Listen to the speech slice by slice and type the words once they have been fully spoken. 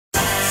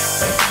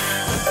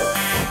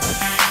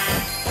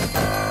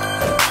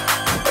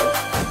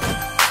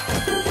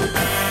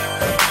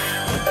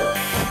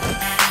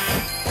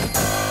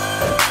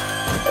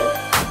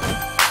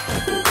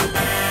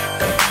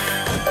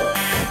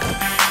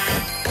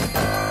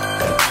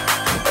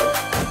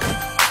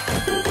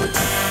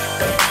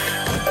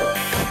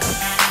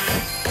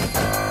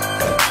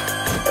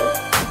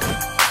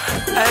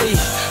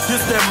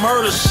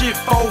murder shit,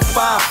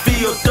 4-5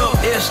 filled up,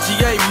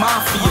 SGA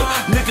Mafia.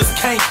 Niggas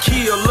can't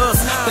kill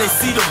us. They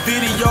see the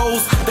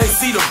videos, they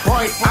see the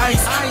bright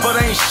ice, but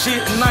ain't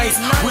shit nice.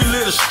 We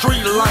live a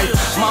street life.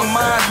 My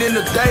mind in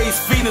the days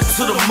feeding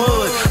to the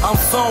mud. I'm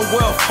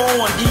somewhere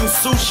foreign eating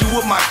sushi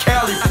with my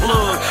Cali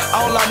plug.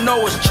 All I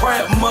know is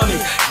trap money.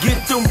 Get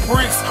them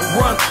bricks,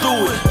 run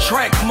through it.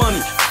 Track money,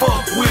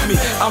 fuck with me.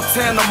 I'm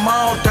tearing them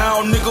all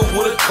down, nigga,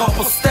 with a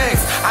couple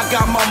stacks. I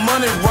got my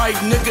money right,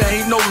 nigga,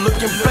 ain't no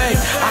looking back.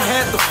 I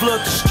had to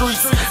flood the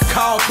streets,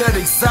 called that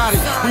exotic.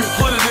 We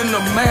put it in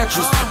the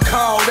mattress,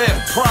 call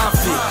that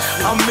profit.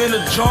 I'm in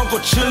the jungle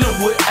chilling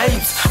with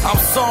apes. I'm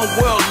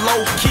somewhere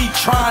low-key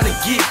trying to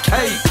get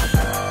cake.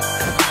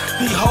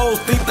 These hoes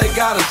think they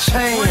got a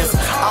chance.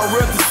 I'd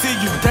rather see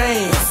you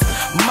dance.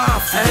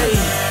 Mafia, hey,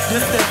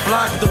 this that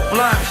block the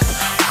block,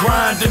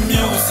 grinding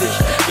music.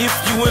 If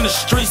you in the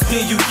streets,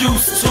 then you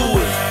used to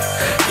it.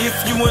 If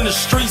you in the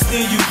streets,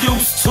 then you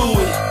used to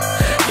it.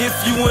 If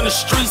you in the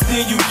streets,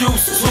 then you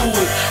used to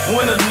it.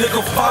 When a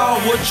nigga fall,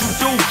 what you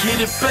do? Get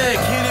it back,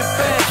 get it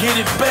back, get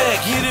it back,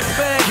 get it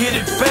back, get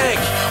it back.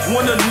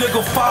 When a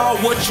nigga fall,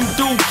 what you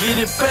do? Get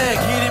it back,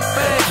 get it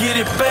back, get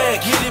it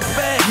back, get it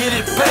back, get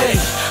it back.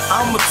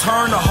 I'ma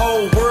turn the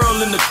whole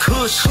world into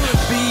Kush.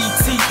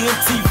 BET,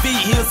 MTV,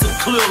 here's a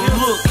clear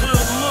look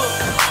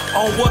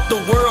on what the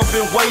world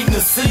been waiting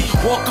to see.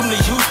 Welcome to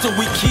Houston,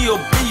 we kill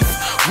beef,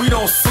 we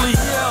don't sleep.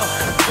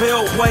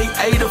 Beltway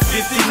 8 of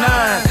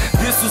 59,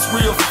 this is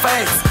real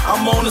facts,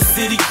 I'm on the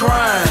city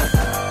grind.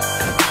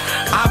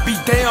 I be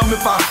damn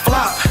if I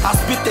flop, I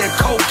spit that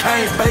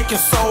cocaine, baking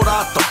soda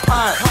out the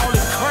pot.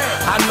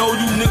 I know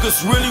you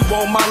niggas really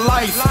want my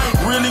life,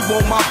 really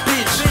want my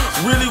bitch,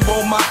 really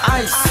want my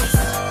ice.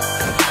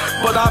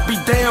 But I be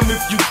damn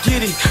if you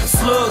get it.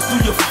 Slugs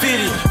through your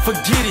fitted,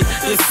 forget it,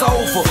 it's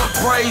over.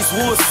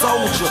 Brazewood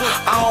soldier,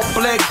 all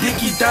black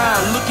Dickie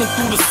dying, looking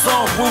through the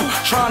sunroof,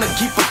 trying to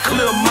keep a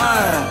clear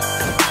mind.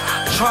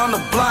 Trying to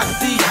block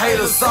these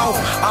haters off,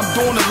 I'm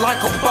doing it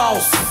like a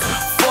boss.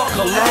 Fuck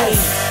a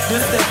loss,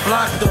 this that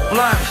block the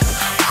block,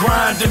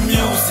 grinding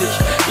music.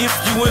 If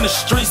you in the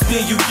streets,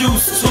 then you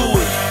used to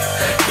it.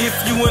 If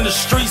you in the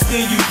streets,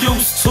 then you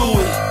used to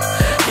it.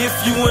 If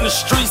you in the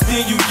streets,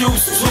 then you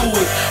used to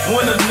it.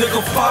 When a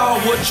nigga fall,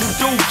 what you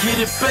do? Get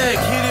it back,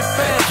 get it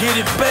back, get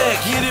it back,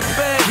 get it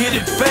back, get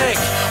it back.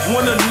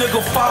 When a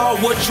nigga fall,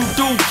 what you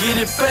do? Get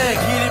it back,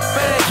 get it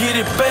back, get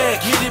it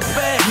back, get it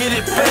back, get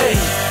it back.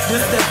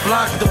 This that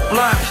block the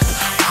block,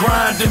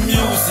 grinding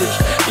music.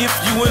 If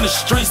you in the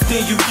streets,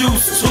 then you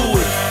used to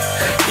it.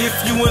 If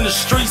you in the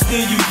streets,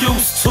 then you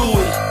used to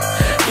it.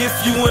 If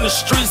you in the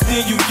streets,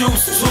 then you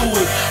used to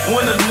it.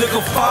 When a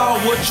nigga fall,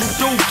 what you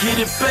do? Get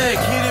it back,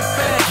 get it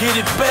back, get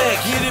it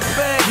back, get it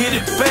back, get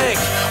it back.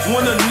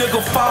 When a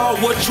nigga fall,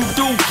 what you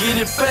do? Get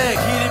it back,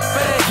 get it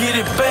back, get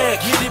it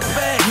back, get it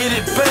back, get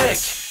it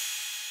back.